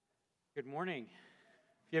Good morning.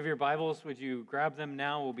 If you have your Bibles, would you grab them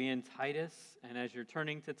now? We'll be in Titus. And as you're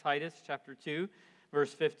turning to Titus chapter 2,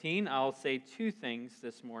 verse 15, I'll say two things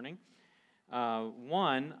this morning.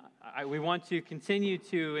 One, we want to continue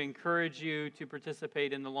to encourage you to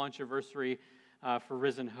participate in the launch anniversary for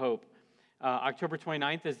Risen Hope. October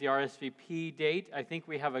 29th is the RSVP date. I think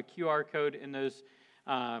we have a QR code in those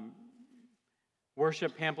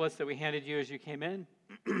worship pamphlets that we handed you as you came in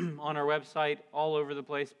on our website, all over the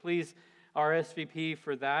place. Please RSVP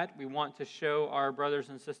for that. We want to show our brothers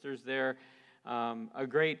and sisters there a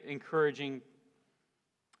great encouraging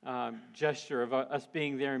gesture of us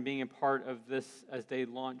being there and being a part of this as they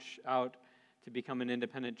launch out to become an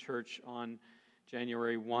independent church on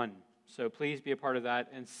January 1. So please be a part of that.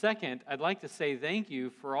 And second, I'd like to say thank you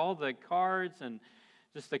for all the cards and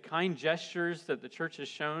just the kind gestures that the church has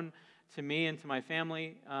shown to me and to my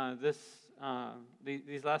family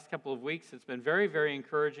these last couple of weeks. It's been very, very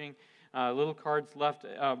encouraging. Little cards left.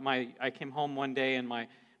 I came home one day and my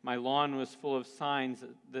lawn was full of signs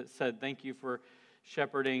that said, "Thank you for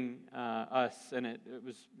shepherding us," and it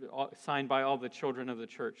was signed by all the children of the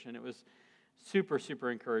church, and it was super,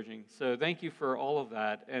 super encouraging. So thank you for all of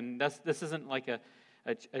that. And this isn't like a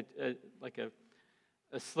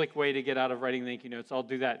slick way to get out of writing thank you notes. I'll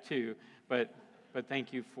do that too, but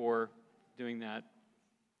thank you for doing that.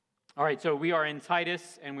 All right, so we are in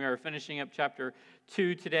Titus, and we are finishing up chapter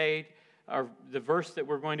 2 today. The verse that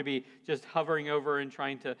we're going to be just hovering over and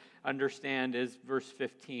trying to understand is verse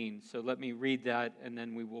 15. So let me read that, and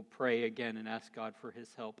then we will pray again and ask God for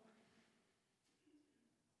his help.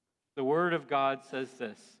 The word of God says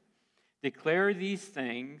this: "Declare these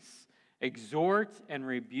things, exhort and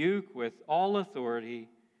rebuke with all authority.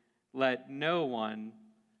 Let no one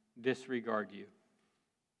disregard you."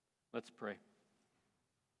 Let's pray.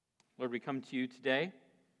 Lord, we come to you today,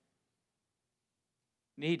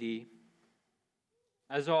 needy,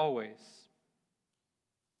 as always.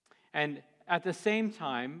 And at the same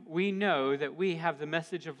time, we know that we have the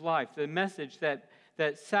message of life, the message that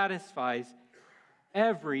satisfies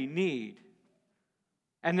every need.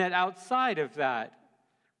 And that outside of that,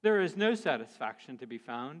 there is no satisfaction to be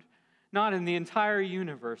found, not in the entire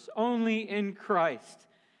universe. Only in Christ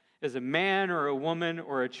is a man or a woman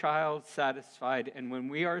or a child satisfied. And when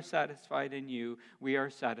we are satisfied in you, we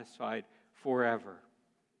are satisfied forever.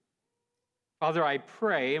 Father, I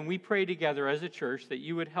pray, and we pray together as a church, that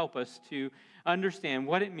you would help us to understand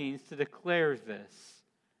what it means to declare this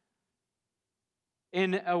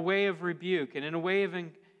in a way of rebuke and in a way of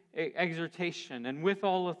exhortation and with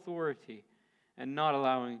all authority, and not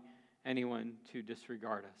allowing anyone to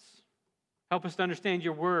disregard us. Help us to understand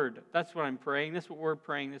your word. That's what I'm praying. That's what we're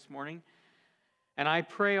praying this morning. And I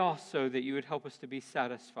pray also that you would help us to be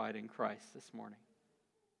satisfied in Christ this morning,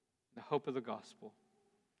 the hope of the gospel.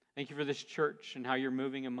 Thank you for this church and how you're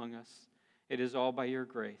moving among us. It is all by your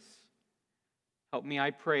grace. Help me,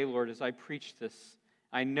 I pray, Lord, as I preach this.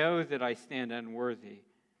 I know that I stand unworthy.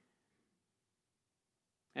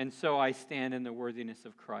 And so I stand in the worthiness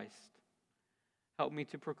of Christ. Help me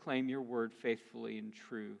to proclaim your word faithfully and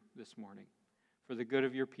true this morning, for the good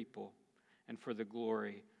of your people and for the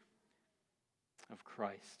glory of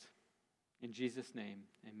Christ. In Jesus' name,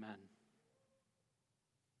 amen.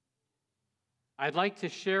 I'd like to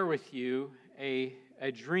share with you a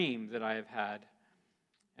dream that I have had.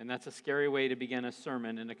 And that's a scary way to begin a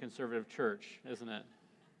sermon in a conservative church, isn't it?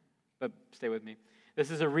 But stay with me. This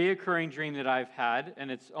is a reoccurring dream that I've had, and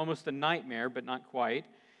it's almost a nightmare, but not quite.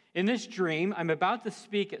 In this dream, I'm about to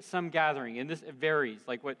speak at some gathering, and it varies.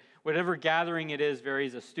 Like whatever gathering it is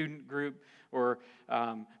varies, a student group or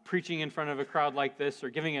preaching in front of a crowd like this or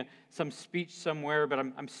giving some speech somewhere, but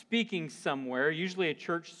I'm speaking somewhere, usually a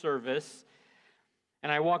church service.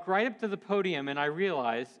 And I walk right up to the podium, and I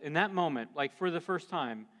realize in that moment, like for the first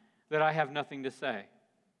time, that I have nothing to say.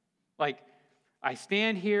 Like, I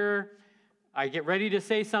stand here, I get ready to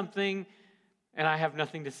say something, and I have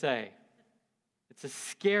nothing to say. It's a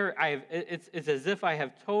scare. It's as if I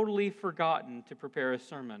have totally forgotten to prepare a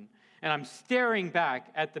sermon. And I'm staring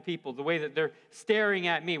back at the people the way that they're staring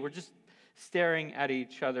at me. We're just staring at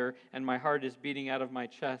each other, and my heart is beating out of my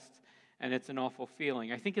chest. And it's an awful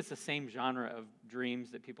feeling. I think it's the same genre of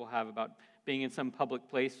dreams that people have about being in some public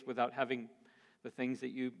place without having the things that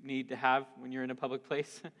you need to have when you're in a public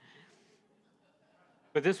place.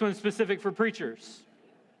 But this one's specific for preachers.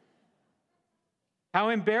 How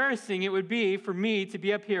embarrassing it would be for me to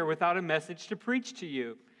be up here without a message to preach to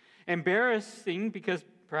you. Embarrassing because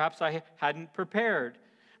perhaps I hadn't prepared.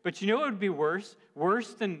 But you know what would be worse?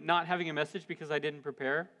 Worse than not having a message because I didn't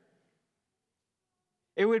prepare?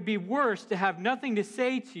 It would be worse to have nothing to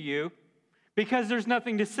say to you because there's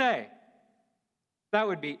nothing to say. That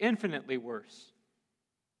would be infinitely worse.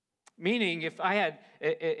 Meaning, if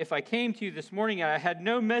I came to you this morning and I had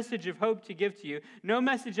no message of hope to give to you, no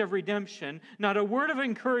message of redemption, not a word of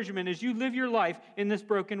encouragement as you live your life in this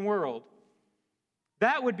broken world,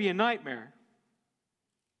 that would be a nightmare.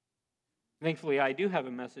 Thankfully, I do have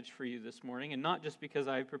a message for you this morning, and not just because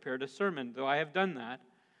I have prepared a sermon, though I have done that,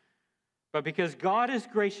 but because God is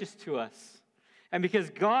gracious to us, and because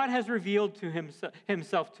God has revealed to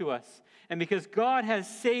himself to us, and because God has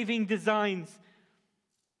saving designs,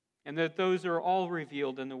 and that those are all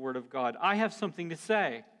revealed in the Word of God. I have something to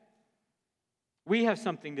say. We have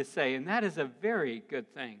something to say, and that is a very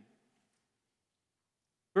good thing.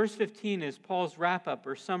 Verse 15 is Paul's wrap-up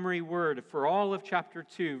or summary word for all of chapter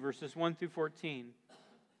 2, verses 1 through 14.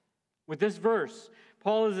 With this verse,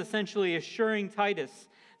 Paul is essentially assuring Titus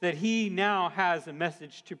that he now has a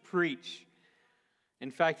message to preach.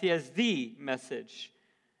 In fact, he has the message.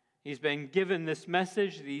 He's been given this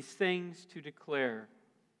message, these things to declare.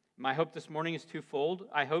 My hope this morning is twofold.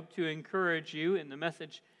 I hope to encourage you in the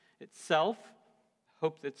message itself.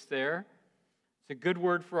 Hope that's there. It's a good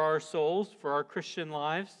word for our souls, for our Christian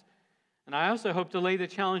lives. And I also hope to lay the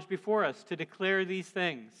challenge before us to declare these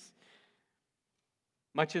things,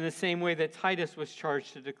 much in the same way that Titus was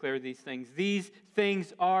charged to declare these things. These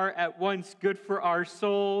things are at once good for our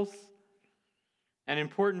souls and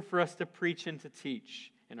important for us to preach and to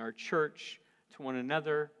teach in our church, to one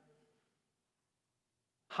another,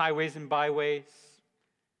 highways and byways,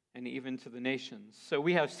 and even to the nations. So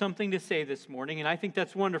we have something to say this morning, and I think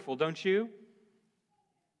that's wonderful, don't you?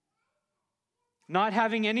 Not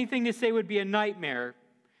having anything to say would be a nightmare.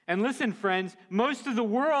 And listen, friends, most of the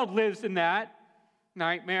world lives in that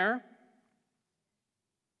nightmare.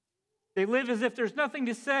 They live as if there's nothing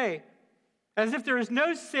to say, as if there is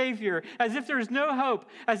no Savior, as if there is no hope,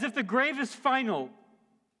 as if the grave is final.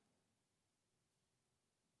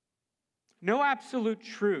 No absolute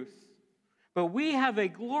truth. But we have a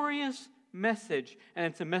glorious message, and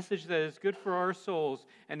it's a message that is good for our souls,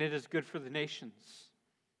 and it is good for the nations.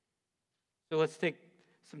 So let's take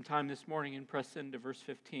some time this morning and press into verse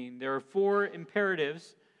 15. There are 4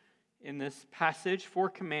 imperatives in this passage, 4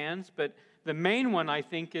 commands, but the main one, I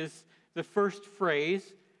think, is the first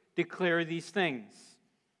phrase, declare these things.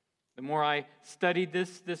 The more I studied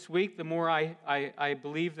this week, the more I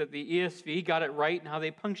believe that the ESV got it right and how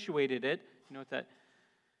they punctuated it. You know what that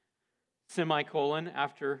semicolon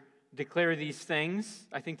after declare these things,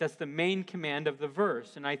 I think that's the main command of the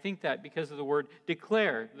verse. And I think that because of the word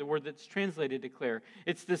declare, the word that's translated declare.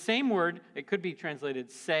 It's the same word, it could be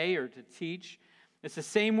translated say or to teach. It's the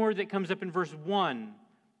same word that comes up in verse 1.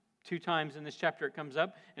 2 times in this chapter it comes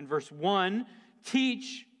up. In verse 1,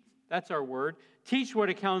 teach, that's our word. Teach what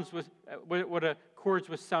accords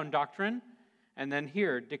with sound doctrine. And then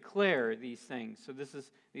here, declare these things. So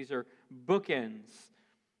these are bookends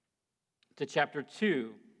to chapter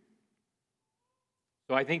 2.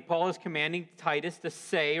 So I think Paul is commanding Titus to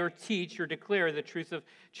say or teach or declare the truth of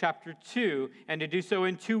chapter 2, and to do so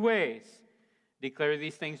in 2 ways. Declare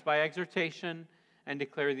these things by exhortation and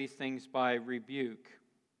declare these things by rebuke.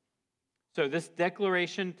 So this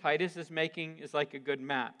declaration Titus is making is like a good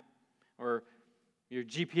map or your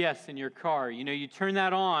GPS in your car. You know, you turn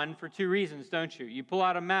that on for 2 reasons, don't you? You pull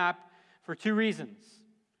out a map for 2 reasons.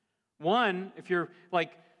 One, if you're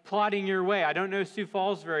like plotting your way. I don't know Sioux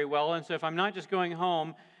Falls very well, and so if I'm not just going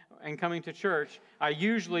home and coming to church, I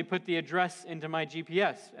usually put the address into my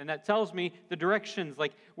GPS, and that tells me the directions,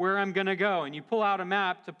 like where I'm going to go. And you pull out a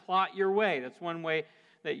map to plot your way. That's one way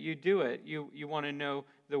that you do it. You want to know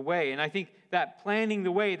the way. And I think that planning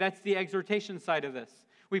the way, that's the exhortation side of this.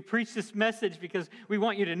 We preach this message because we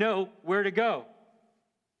want you to know where to go,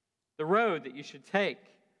 the road that you should take.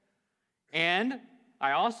 And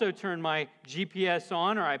I also turn my GPS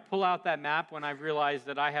on, or I pull out that map when I've realized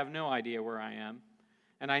that I have no idea where I am.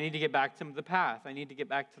 And I need to get back to the path. I need to get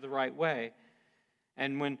back to the right way.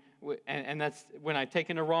 And that's when I've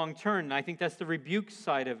taken a wrong turn. And I think that's the rebuke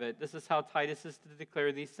side of it. This is how Titus is to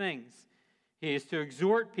declare these things. He is to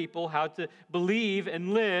exhort people how to believe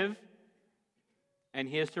and live. And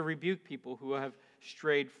he is to rebuke people who have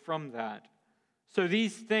strayed from that. So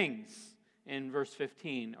these things in verse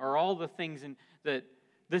 15 are all the things that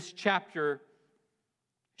this chapter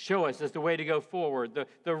show us as the way to go forward,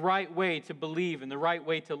 the right way to believe and the right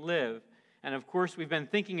way to live. And of course, we've been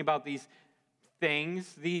thinking about these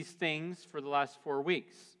things for the last 4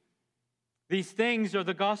 weeks. These things are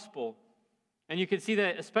the gospel. And you can see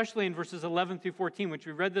that especially in verses 11 through 14, which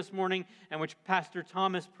we read this morning and which Pastor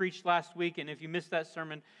Thomas preached last week. And if you missed that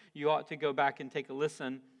sermon, you ought to go back and take a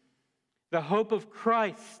listen. The hope of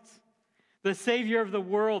Christ, the Savior of the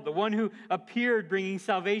world, the one who appeared bringing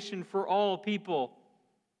salvation for all people.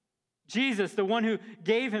 Jesus, the one who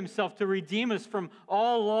gave himself to redeem us from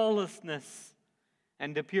all lawlessness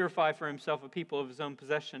and to purify for himself a people of his own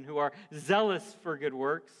possession who are zealous for good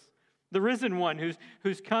works. The risen one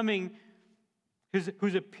who's coming,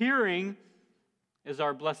 who's appearing is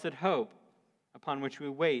our blessed hope, upon which we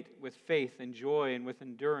wait with faith and joy and with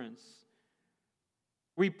endurance.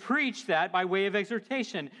 We preach that by way of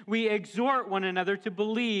exhortation. We exhort one another to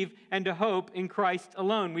believe and to hope in Christ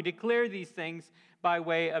alone. We declare these things by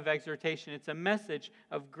way of exhortation. It's a message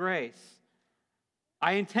of grace.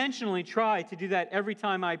 I intentionally try to do that every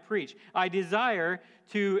time I preach. I desire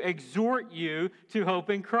to exhort you to hope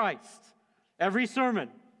in Christ. Every sermon.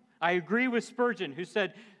 I agree with Spurgeon, who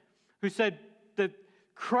said that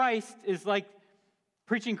Christ is like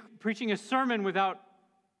preaching a sermon without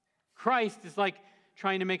Christ is like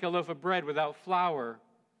trying to make a loaf of bread without flour.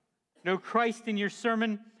 No Christ in your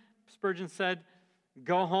sermon, Spurgeon said,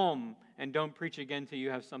 go home and don't preach again till you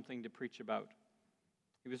have something to preach about.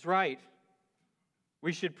 He was right.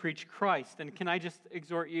 We should preach Christ. And can I just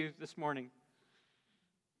exhort you this morning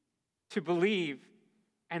to believe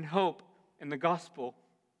and hope in the gospel?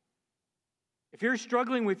 If you're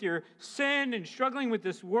struggling with your sin and struggling with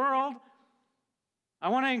this world, I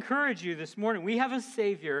want to encourage you this morning. We have a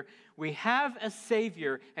Savior. We have a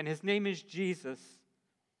Savior, and his name is Jesus.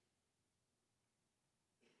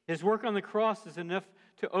 His work on the cross is enough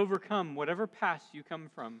to overcome whatever past you come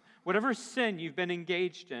from, whatever sin you've been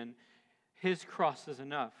engaged in. His cross is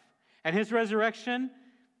enough. And his resurrection,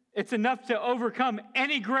 it's enough to overcome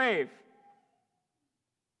any grave.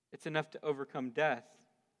 It's enough to overcome death.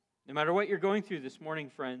 No matter what you're going through this morning,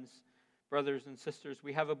 friends, brothers and sisters,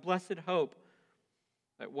 we have a blessed hope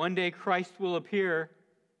that one day Christ will appear.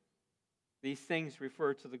 These things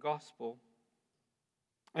refer to the gospel.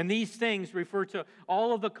 And these things refer to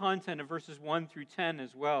all of the content of verses 1 through 10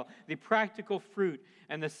 as well. The practical fruit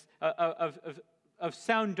and this of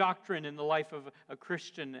sound doctrine in the life of a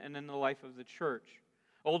Christian and in the life of the church.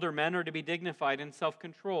 Older men are to be dignified and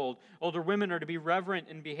self-controlled. Older women are to be reverent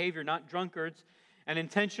in behavior, not drunkards, and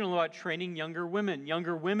intentional about training younger women.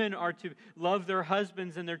 Younger women are to love their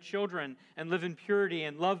husbands and their children and live in purity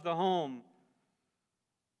and love the home.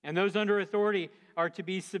 And those under authority are to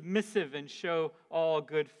be submissive and show all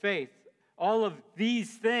good faith. All of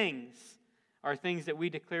these things are things that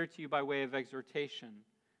we declare to you by way of exhortation.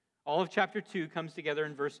 All of chapter 2 comes together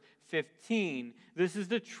in verse 15. This is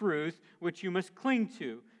the truth which you must cling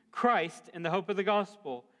to, Christ and the hope of the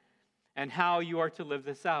gospel, and how you are to live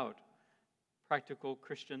this out. Practical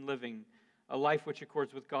Christian living, a life which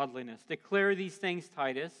accords with godliness. Declare these things,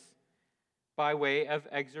 Titus, by way of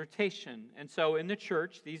exhortation. And so in the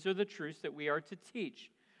church, these are the truths that we are to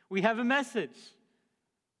teach. We have a message.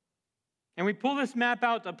 And we pull this map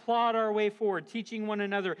out to plot our way forward, teaching one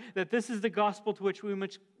another that this is the gospel to which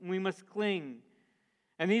we must cling.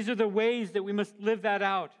 And these are the ways that we must live that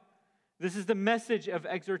out. This is the message of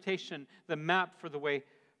exhortation, the map for the way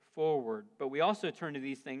forward. But we also turn to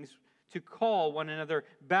these things to call one another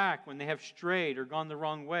back when they have strayed or gone the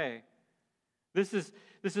wrong way. This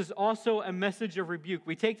is also a message of rebuke.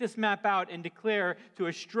 We take this map out and declare to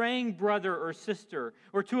a straying brother or sister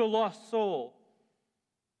or to a lost soul,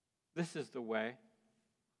 this is the way.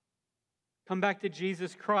 Come back to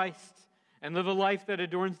Jesus Christ and live a life that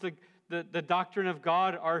adorns the doctrine of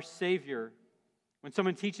God, our Savior. When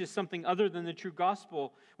someone teaches something other than the true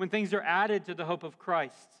gospel, when things are added to the hope of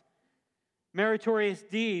Christ, meritorious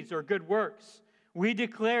deeds or good works, we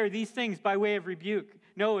declare these things by way of rebuke.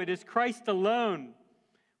 No, it is Christ alone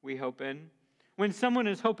we hope in. When someone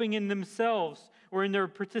is hoping in themselves or in their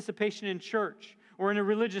participation in church or in a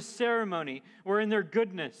religious ceremony or in their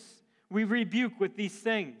goodness, we rebuke with these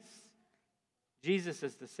things. Jesus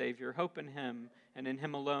is the Savior. Hope in him and in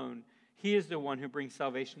him alone. He is the one who brings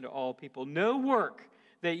salvation to all people. No work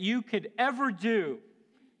that you could ever do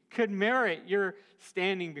could merit your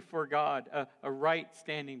standing before God, a right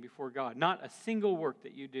standing before God. Not a single work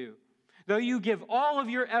that you do. Though you give all of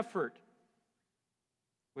your effort,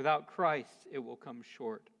 without Christ, it will come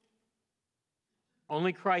short.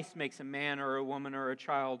 Only Christ makes a man or a woman or a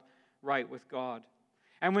child right with God.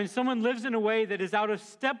 And when someone lives in a way that is out of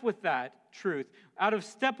step with that truth, out of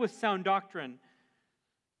step with sound doctrine,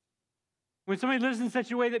 when somebody lives in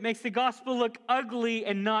such a way that makes the gospel look ugly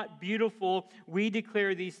and not beautiful, we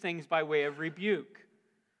declare these things by way of rebuke.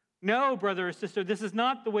 No, brother or sister, this is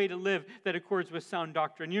not the way to live that accords with sound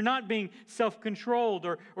doctrine. You're not being self-controlled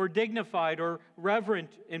or dignified or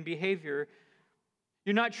reverent in behavior.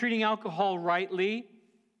 You're not treating alcohol rightly.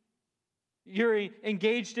 You're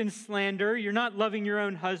engaged in slander. You're not loving your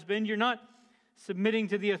own husband. You're not submitting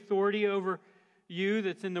to the authority over you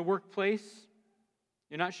that's in the workplace.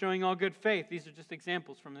 You're not showing all good faith. These are just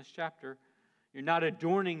examples from this chapter. You're not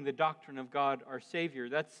adorning the doctrine of God, our Savior.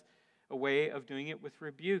 That's a way of doing it with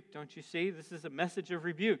rebuke. Don't you see? This is a message of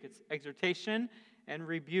rebuke. It's exhortation and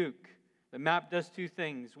rebuke. The map does two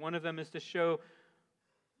things. One of them is to show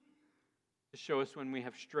us when we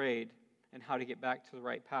have strayed and how to get back to the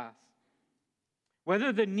right path.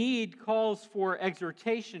 Whether the need calls for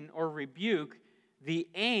exhortation or rebuke, the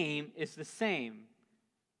aim is the same.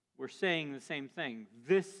 We're saying the same thing.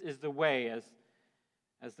 This is the way,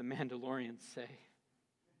 as the Mandalorians say.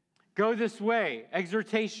 Go this way,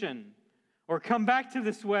 exhortation, or come back to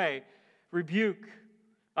this way, rebuke.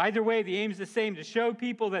 Either way, the aim is the same, to show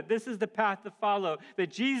people that this is the path to follow,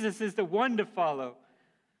 that Jesus is the one to follow.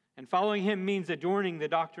 And following him means adorning the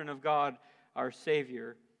doctrine of God, our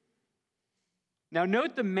Savior. Now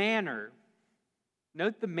note the manner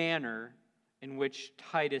in which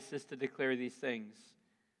Titus is to declare these things.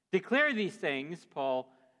 Declare these things,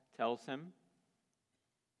 Paul tells him,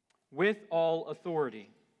 with all authority.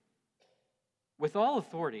 With all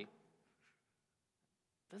authority.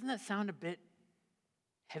 Doesn't that sound a bit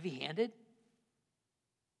heavy-handed?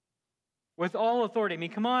 With all authority. I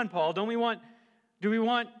mean, come on, Paul. Do we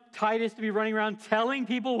want Titus to be running around telling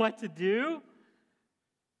people what to do?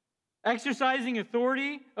 Exercising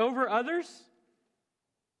authority over others?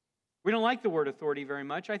 We don't like the word authority very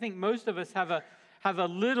much. I think most of us have a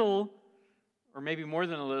little, or maybe more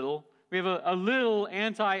than a little, we have a little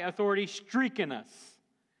anti-authority streak in us.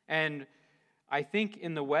 And I think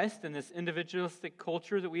in the West, in this individualistic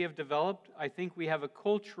culture that we have developed, I think we have a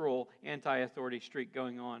cultural anti-authority streak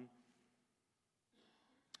going on.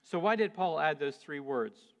 So why did Paul add those three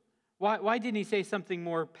words? Why didn't he say something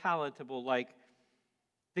more palatable like,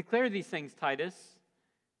 declare these things, Titus,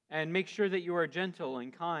 and make sure that you are gentle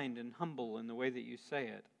and kind and humble in the way that you say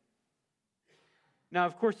it? Now,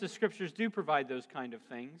 of course, the Scriptures do provide those kind of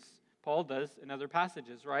things. Paul does in other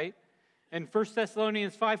passages, right? In 1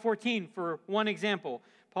 Thessalonians 5:14, for one example,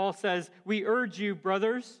 Paul says, we urge you,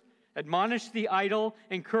 brothers, admonish the idle,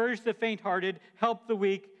 encourage the faint-hearted, help the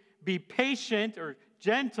weak, be patient or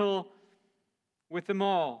gentle with them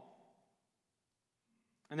all.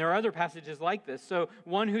 And there are other passages like this. So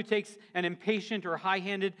one who takes an impatient or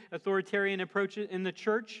high-handed authoritarian approach in the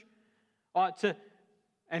church ought to,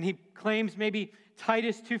 and he claims maybe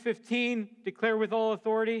Titus 2:15, declare with all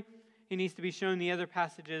authority, he needs to be shown the other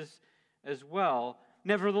passages as well.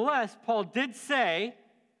 Nevertheless, Paul did say,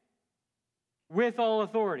 with all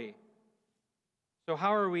authority. So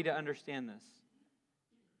how are we to understand this?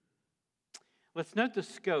 Let's note the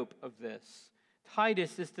scope of this.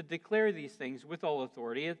 Titus is to declare these things with all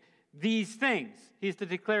authority. These things. He's to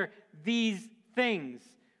declare these things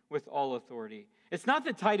with all authority. It's not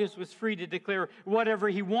that Titus was free to declare whatever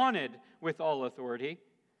he wanted with all authority.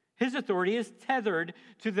 His authority is tethered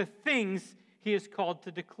to the things he is called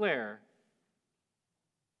to declare.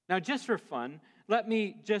 Now, just for fun, let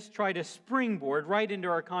me just try to springboard right into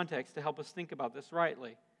our context to help us think about this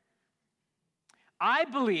rightly. I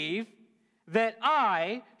believe that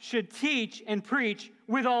I should teach and preach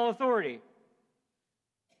with all authority.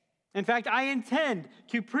 In fact, I intend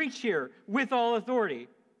to preach here with all authority.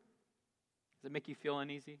 Does it make you feel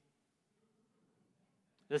uneasy?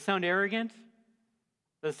 Does it sound arrogant?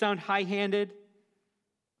 Does it sound high-handed?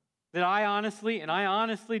 That I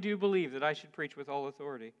honestly do believe that I should preach with all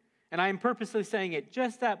authority. And I am purposely saying it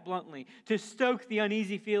just that bluntly to stoke the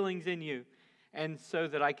uneasy feelings in you and so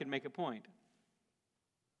that I can make a point.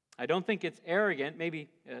 I don't think it's arrogant, maybe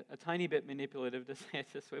a tiny bit manipulative to say it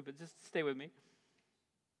this way, but just stay with me.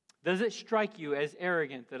 Does it strike you as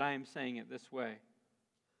arrogant that I am saying it this way?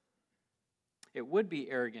 It would be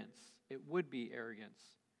arrogance. It would be arrogance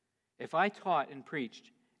if I taught and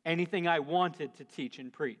preached anything I wanted to teach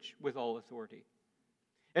and preach with all authority.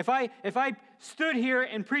 If I stood here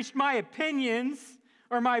and preached my opinions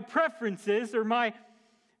or my preferences or my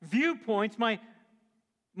viewpoints, my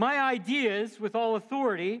ideas with all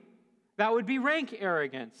authority, that would be rank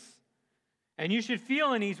arrogance. And you should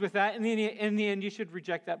feel unease with that, and in the end, you should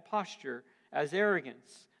reject that posture as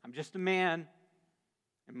arrogance. I'm just a man,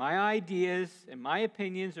 and my ideas and my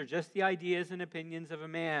opinions are just the ideas and opinions of a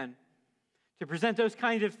man. To present those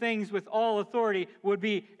kinds of things with all authority would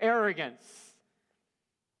be arrogance.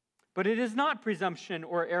 But it is not presumption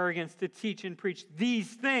or arrogance to teach and preach these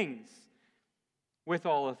things with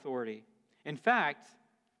all authority. In fact,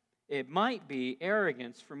 it might be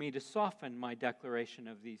arrogance for me to soften my declaration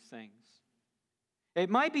of these things. It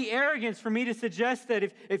might be arrogance for me to suggest that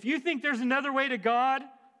if you think there's another way to God,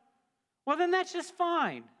 well, then that's just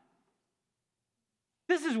fine.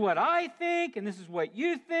 This is what I think, and this is what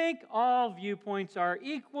you think. All viewpoints are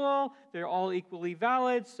equal. They're all equally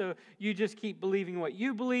valid, so you just keep believing what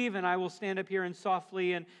you believe, and I will stand up here and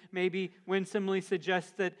softly and maybe winsomely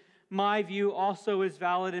suggest that my view also is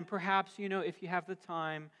valid, and perhaps, if you have the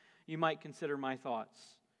time, you might consider my thoughts.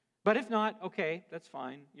 But if not, okay, that's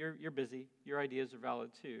fine. You're busy. Your ideas are valid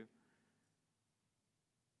too.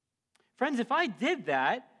 Friends, if I did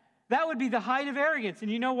that, that would be the height of arrogance.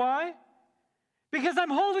 And you know why? Because I'm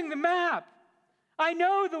holding the map. I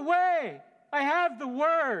know the way. I have the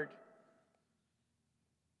Word.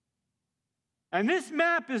 And this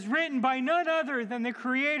map is written by none other than the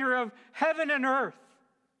Creator of heaven and earth.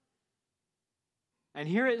 And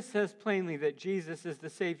here it says plainly that Jesus is the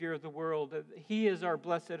Savior of the world, that He is our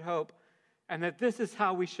blessed hope, and that this is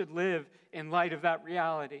how we should live in light of that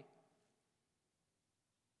reality.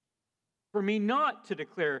 For me not to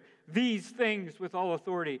declare these things with all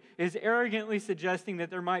authority is arrogantly suggesting that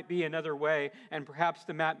there might be another way, and perhaps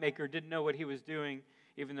the map maker didn't know what he was doing,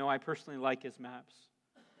 even though I personally like his maps.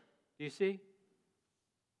 Do you see?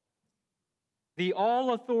 The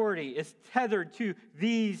all authority is tethered to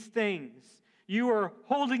these things. You are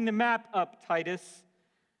holding the map up, Titus.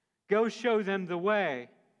 Go show them the way,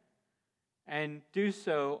 and do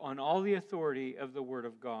so on all the authority of the Word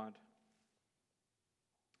of God.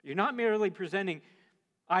 You're not merely presenting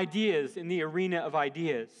ideas in the arena of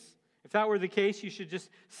ideas. If that were the case, you should just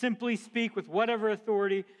simply speak with whatever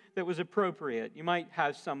authority that was appropriate. You might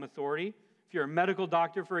have some authority. If you're a medical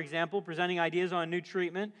doctor, for example, presenting ideas on a new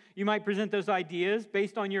treatment, you might present those ideas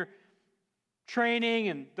based on your training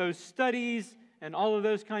and those studies and all of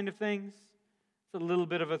those kind of things. It's a little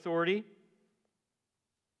bit of authority,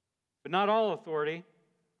 but not all authority.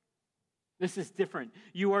 This is different.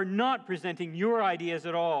 You are not presenting your ideas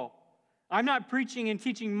at all. I'm not preaching and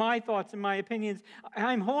teaching my thoughts and my opinions.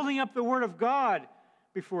 I'm holding up the Word of God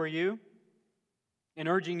before you and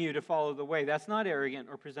urging you to follow the way. That's not arrogant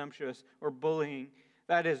or presumptuous or bullying.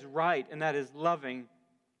 That is right, and that is loving.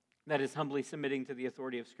 That is humbly submitting to the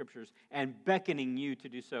authority of Scriptures and beckoning you to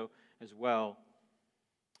do so as well.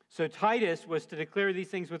 So Titus was to declare these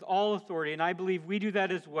things with all authority, and I believe we do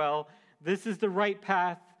that as well. This is the right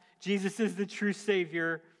path. Jesus is the true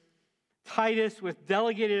Savior. Titus with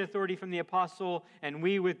delegated authority from the apostle, and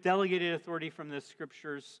we with delegated authority from the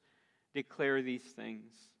Scriptures declare these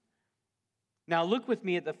things. Now look with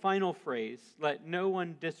me at the final phrase, let no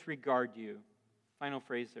one disregard you. Final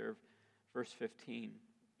phrase there of verse 15.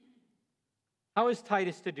 How is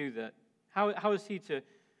Titus to do that? How is he to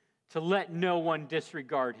let no one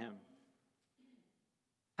disregard him?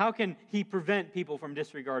 How can he prevent people from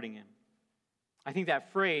disregarding him? I think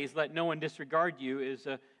that phrase, let no one disregard you, is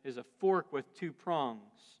a fork with two prongs.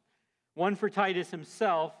 One for Titus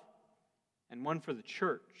himself and one for the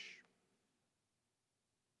church.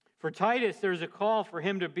 For Titus, there's a call for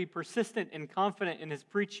him to be persistent and confident in his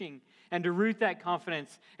preaching and to root that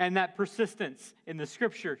confidence and that persistence in the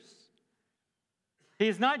Scriptures. He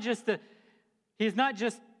is not just to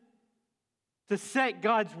set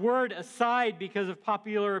God's word aside because of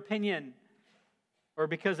popular opinion, or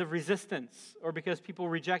because of resistance, or because people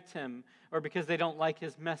reject him, or because they don't like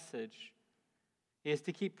his message. He is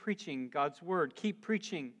to keep preaching God's word. Keep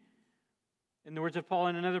preaching. In the words of Paul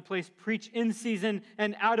in another place, preach in season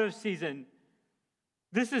and out of season.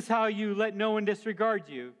 This is how you let no one disregard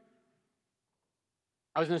you.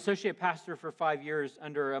 I was an associate pastor for 5 years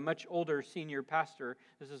under a much older senior pastor.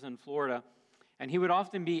 This is in Florida. And he would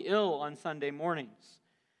often be ill on Sunday mornings.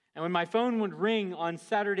 And when my phone would ring on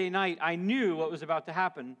Saturday night, I knew what was about to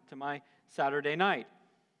happen to my Saturday night.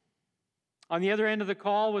 On the other end of the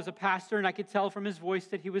call was a pastor, and I could tell from his voice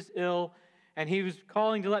that he was ill, and he was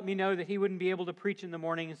calling to let me know that he wouldn't be able to preach in the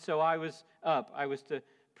morning, and so I was up. I was to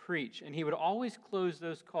preach. And he would always close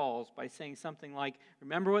those calls by saying something like,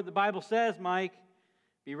 remember what the Bible says, Mike.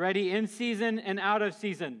 Be ready in season and out of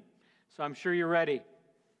season. So I'm sure you're ready.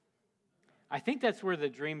 I think that's where the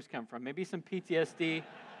dreams come from. Maybe some PTSD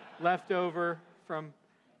left over from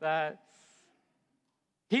that.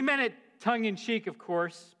 He meant it tongue-in-cheek, of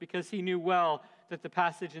course, because he knew well that the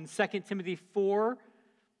passage in 2 Timothy 4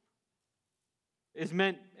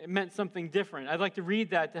 meant something different. I'd like to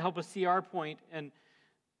read that to help us see our point in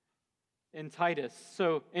Titus.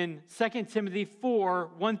 So in 2 Timothy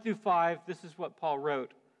 4, 1 through 5, this is what Paul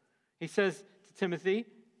wrote. He says to Timothy,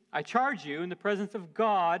 I charge you in the presence of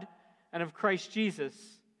God and of Christ Jesus,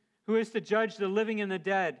 who is to judge the living and the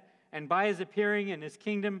dead, and by his appearing in his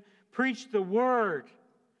kingdom, preach the word.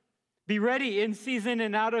 Be ready in season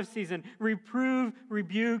and out of season. Reprove,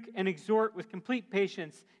 rebuke, and exhort with complete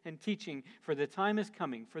patience and teaching, for the time is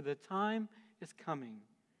coming. For the time is coming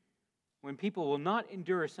when people will not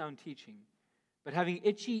endure sound teaching, but having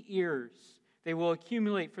itchy ears, they will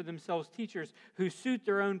accumulate for themselves teachers who suit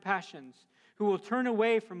their own passions, who will turn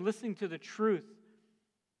away from listening to the truth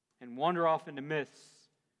and wander off into myths.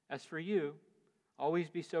 As for you, always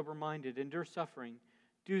be sober-minded, endure suffering,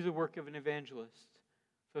 do the work of an evangelist,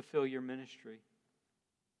 fulfill your ministry.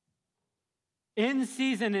 In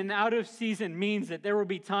season and out of season means that there will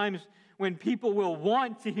be times when people will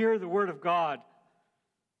want to hear the word of God,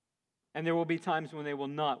 and there will be times when they will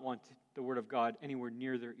not want the word of God anywhere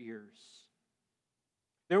near their ears.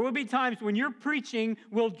 There will be times when your preaching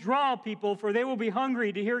will draw people, for they will be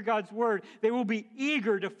hungry to hear God's word. They will be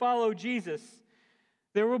eager to follow Jesus.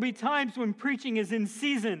 There will be times when preaching is in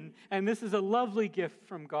season, and this is a lovely gift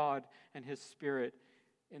from God and His Spirit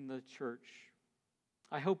in the church.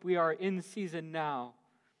 I hope we are in season now,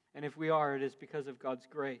 and if we are, it is because of God's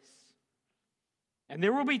grace. And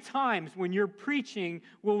there will be times when your preaching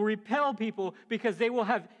will repel people because they will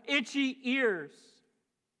have itchy ears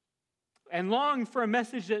and long for a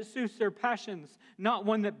message that suits their passions, not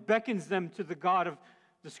one that beckons them to the God of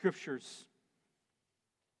the Scriptures.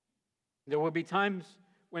 There will be times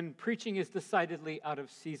when preaching is decidedly out of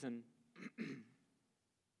season.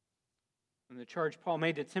 And the charge Paul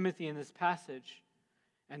made to Timothy in this passage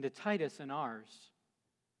and to Titus in ours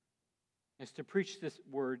is to preach this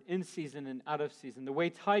word in season and out of season. The way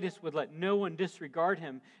Titus would let no one disregard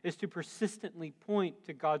him is to persistently point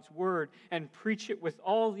to God's word and preach it with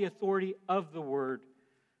all the authority of the word.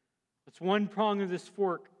 That's one prong of this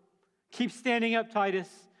fork. Keep standing up, Titus,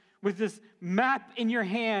 with this map in your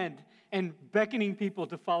hand and beckoning people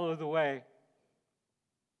to follow the way.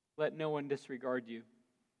 Let no one disregard you.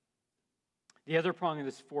 The other prong of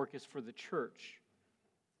this fork is for the church.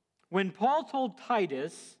 When Paul told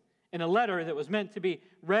Titus in a letter that was meant to be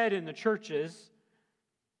read in the churches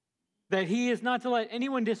that he is not to let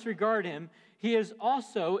anyone disregard him, he is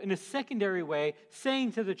also, in a secondary way,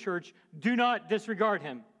 saying to the church, do not disregard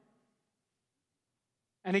him.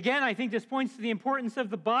 And again, I think this points to the importance of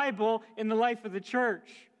the Bible in the life of the church.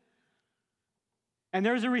 And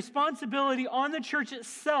there's a responsibility on the church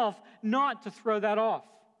itself not to throw that off.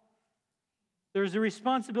 There's a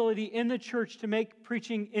responsibility in the church to make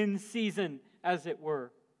preaching in season, as it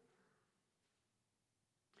were.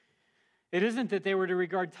 It isn't that they were to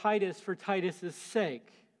regard Titus for Titus's sake.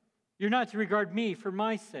 You're not to regard me for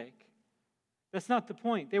my sake. That's not the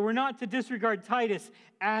point. They were not to disregard Titus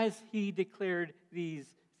as he declared these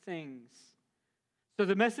things. So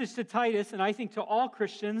the message to Titus, and I think to all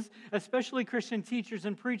Christians, especially Christian teachers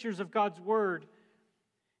and preachers of God's word,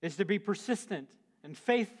 is to be persistent and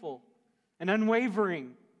faithful and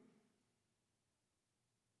unwavering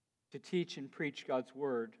to teach and preach God's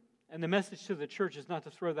word. And the message to the church is not to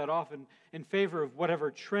throw that off in favor of whatever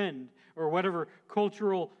trend or whatever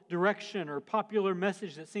cultural direction or popular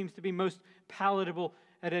message that seems to be most palatable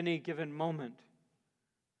at any given moment.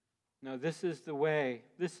 No, this is the way.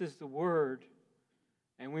 This is the word.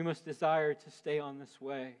 And we must desire to stay on this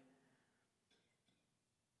way.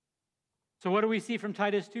 So what do we see from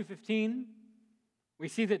Titus 2:15? We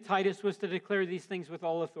see that Titus was to declare these things with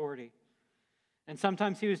all authority. And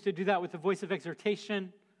sometimes he was to do that with the voice of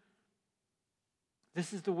exhortation.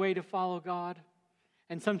 This is the way to follow God.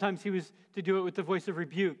 And sometimes he was to do it with the voice of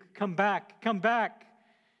rebuke. Come back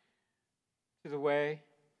to the way.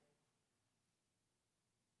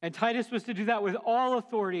 And Titus was to do that with all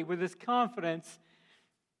authority, with his confidence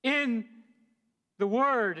in the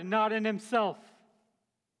word and not in himself.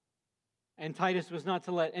 And Titus was not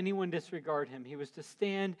to let anyone disregard him. He was to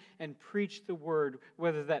stand and preach the word,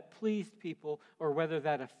 whether that pleased people or whether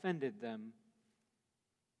that offended them.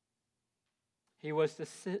 He was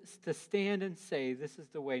to stand and say, this is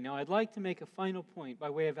the way. Now, I'd like to make a final point by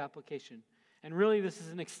way of application. And really, this is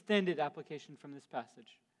an extended application from this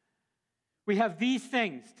passage. We have these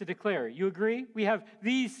things to declare. You agree? We have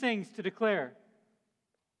these things to declare.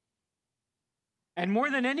 And more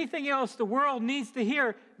than anything else, the world needs to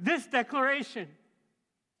hear this declaration.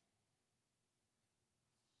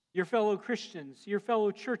 Your fellow Christians, your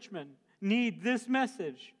fellow churchmen need this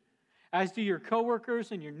message, as do your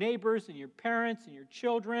coworkers and your neighbors and your parents and your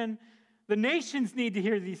children. The nations need to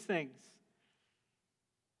hear these things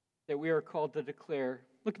that we are called to declare.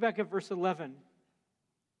 Look back at verse 11. It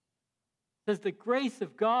says, the grace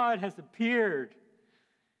of God has appeared,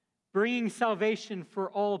 bringing salvation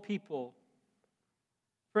for all people.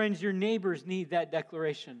 Friends, your neighbors need that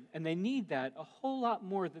declaration, and they need that a whole lot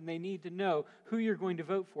more than they need to know who you're going to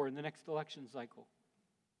vote for in the next election cycle,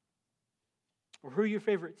 or who your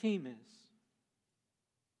favorite team is,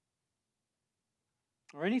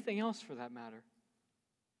 or anything else for that matter.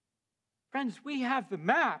 Friends, we have the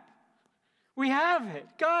map. We have it.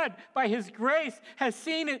 God, by his grace, has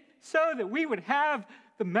seen it so that we would have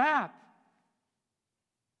the map.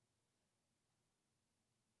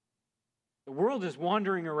 The world is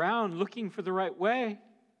wandering around looking for the right way.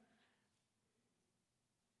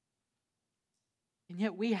 And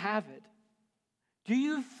yet we have it. Do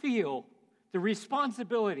you feel the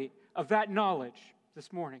responsibility of that knowledge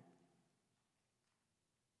this morning?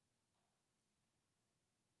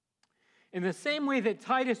 In the same way that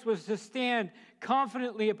Titus was to stand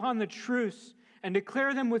confidently upon the truths and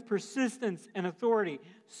declare them with persistence and authority,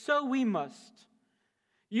 so we must.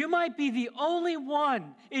 You might be the only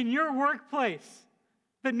one in your workplace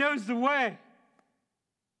that knows the way,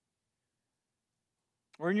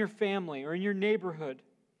 or in your family, or in your neighborhood.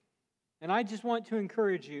 And I just want to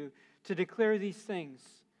encourage you to declare these things.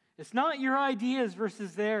 It's not your ideas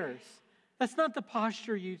versus theirs. That's not the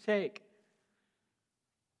posture you take.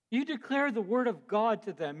 You declare the word of God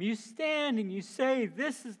to them. You stand and you say,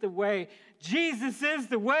 this is the way. Jesus is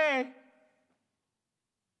the way.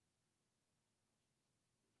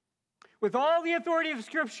 With all the authority of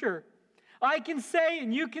Scripture, I can say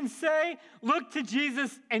and you can say, look to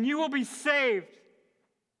Jesus and you will be saved.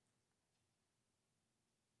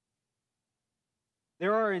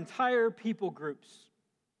 There are entire people groups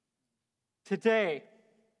today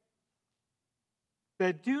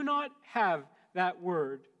that do not have that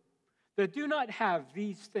word, that do not have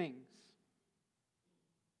these things.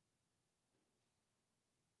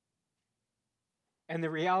 And the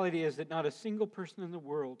reality is that not a single person in the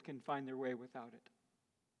world can find their way without it.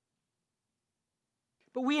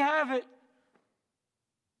 But we have it.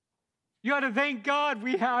 You ought to thank God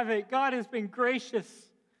we have it. God has been gracious.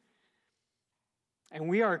 And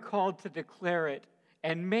we are called to declare it.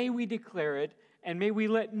 And may we declare it. And may we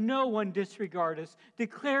let no one disregard us.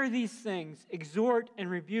 Declare these things. Exhort and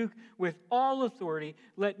rebuke with all authority.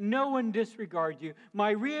 Let no one disregard you.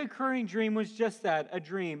 My reoccurring dream was just that, a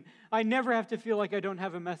dream. I never have to feel like I don't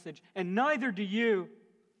have a message. And neither do you.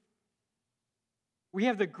 We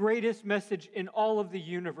have the greatest message in all of the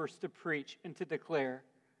universe to preach and to declare.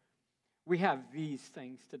 We have these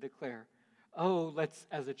things to declare. Oh, let's,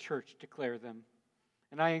 as a church, declare them.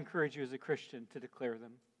 And I encourage you as a Christian to declare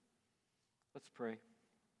them. Let's pray.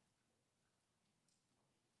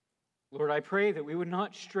 Lord, I pray that we would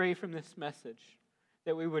not stray from this message,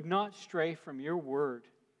 that we would not stray from your word,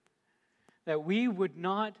 that we would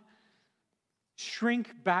not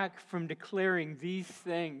shrink back from declaring these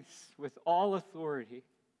things with all authority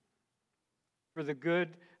for the good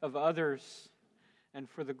of others and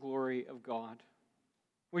for the glory of God.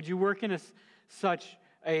 Would you work in us such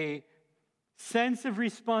a sense of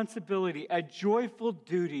responsibility, a joyful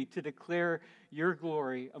duty to declare your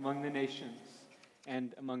glory among the nations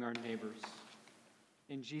and among our neighbors.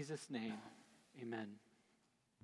 In Jesus' name, amen.